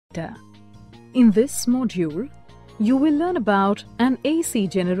In this module, you will learn about an AC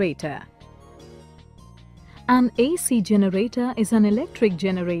generator. An AC generator is an electric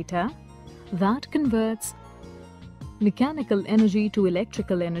generator that converts mechanical energy to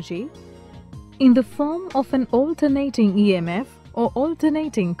electrical energy in the form of an alternating EMF or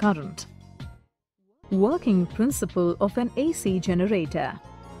alternating current. Working principle of an AC generator.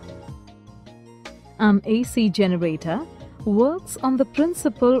 An AC generator works on the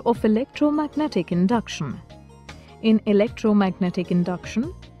principle of electromagnetic induction. In electromagnetic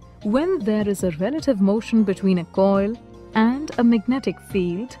induction, when there is a relative motion between a coil and a magnetic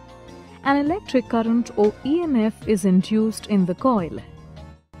field, an electric current or EMF is induced in the coil.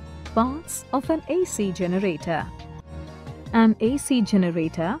 Parts of an AC generator. An AC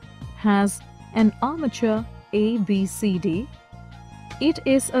generator has an armature ABCD. It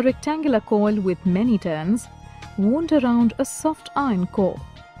is a rectangular coil with many turns wound around a soft iron core.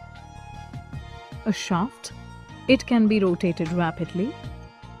 A shaft. It can be rotated rapidly.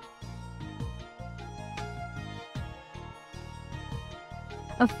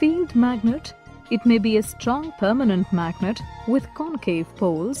 A field magnet. It may be a strong permanent magnet with concave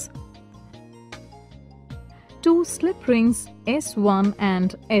poles. Two slip rings S1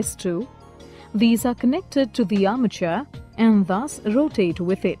 and S2. These are connected to the armature and thus rotate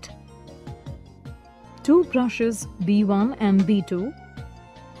with it. Two brushes B1 and B2.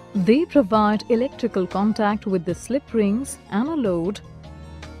 They provide electrical contact with the slip rings and a load,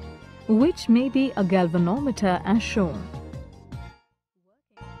 which may be a galvanometer as shown.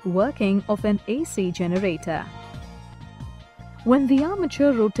 Working of an AC generator. When the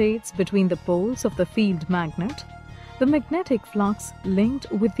armature rotates between the poles of the field magnet, the magnetic flux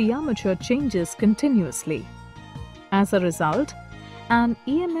linked with the armature changes continuously. As a result, an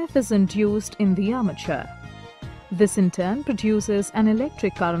EMF is induced in the armature. This in turn produces an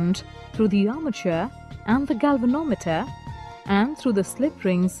electric current through the armature and the galvanometer and through the slip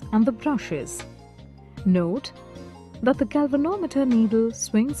rings and the brushes. Note that the galvanometer needle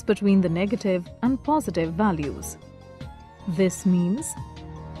swings between the negative and positive values. This means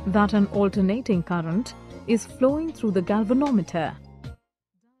that an alternating current is flowing through the galvanometer.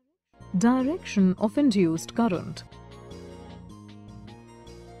 Direction of induced current.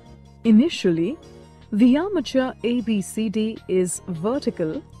 Initially, the armature ABCD is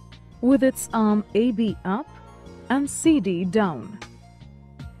vertical with its arm AB up and CD down.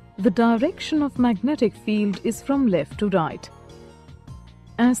 The direction of magnetic field is from left to right.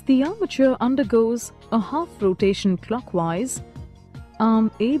 As the armature undergoes a half rotation clockwise, arm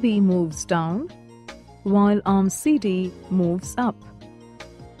AB moves down while arm CD moves up.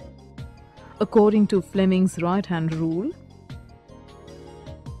 According to Fleming's right-hand rule,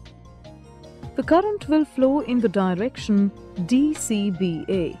 the current will flow in the direction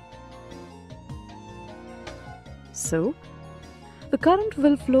DCBA. So, the current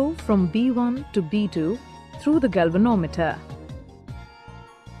will flow from B1 to B2 through the galvanometer.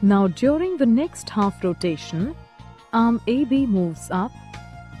 Now during the next half rotation, arm AB moves up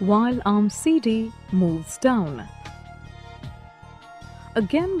while arm CD moves down.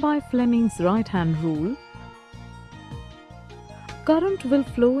 Again by Fleming's right-hand rule, current will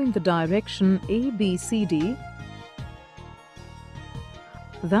flow in the direction ABCD,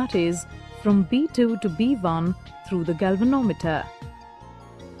 that is, from B2 to B1 through the galvanometer.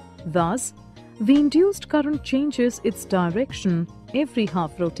 Thus, the induced current changes its direction every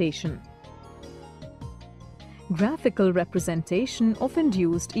half rotation. Graphical representation of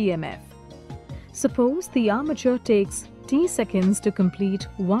induced EMF. Suppose the armature takes t seconds to complete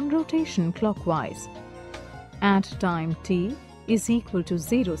one rotation clockwise. At time t is equal to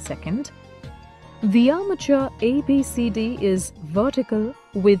 0 second, the armature ABCD is vertical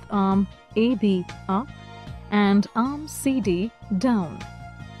with arm AB up and arm CD down.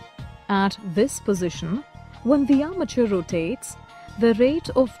 At this position, when the armature rotates, the rate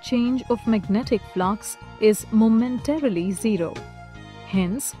of change of magnetic flux is momentarily 0.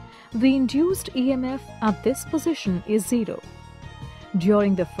 Hence, the induced EMF at this position is 0.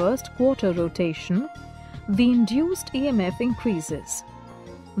 During the first quarter rotation, the induced EMF increases.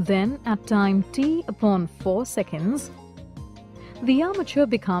 Then, at time t upon 4 seconds, the armature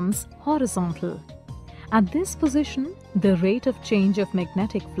becomes horizontal. At this position, the rate of change of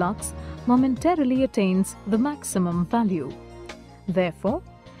magnetic flux momentarily attains the maximum value. Therefore,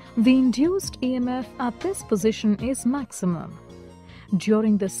 the induced EMF at this position is maximum.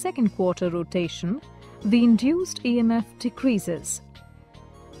 During the second quarter rotation, the induced EMF decreases.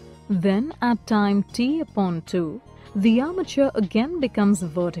 Then, at time t upon 2, the armature again becomes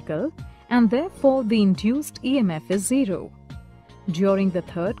vertical and therefore the induced EMF is 0. During the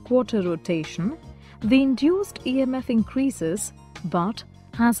third quarter rotation, the induced EMF increases but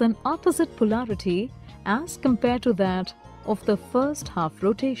has an opposite polarity as compared to that of the first half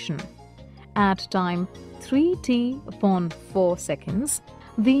rotation. At time 3t/4 seconds,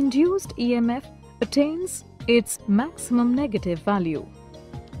 the induced EMF attains its maximum negative value.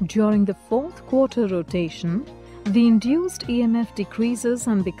 During the fourth quarter rotation, the induced EMF decreases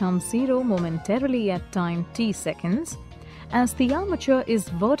and becomes zero momentarily at time t seconds as the armature is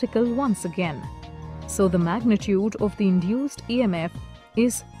vertical once again. So the magnitude of the induced EMF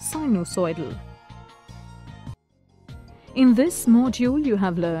is sinusoidal. In this module you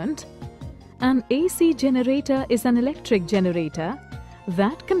have learned an AC generator is an electric generator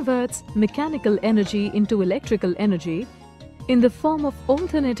that converts mechanical energy into electrical energy in the form of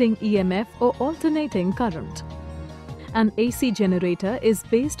alternating EMF or alternating current. An AC generator is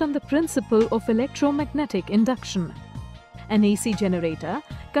based on the principle of electromagnetic induction. An AC generator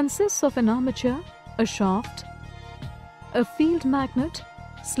consists of an armature, a shaft, a field magnet,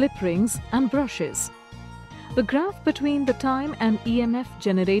 slip rings and brushes. The graph between the time and EMF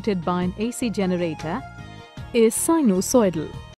generated by an AC generator is sinusoidal.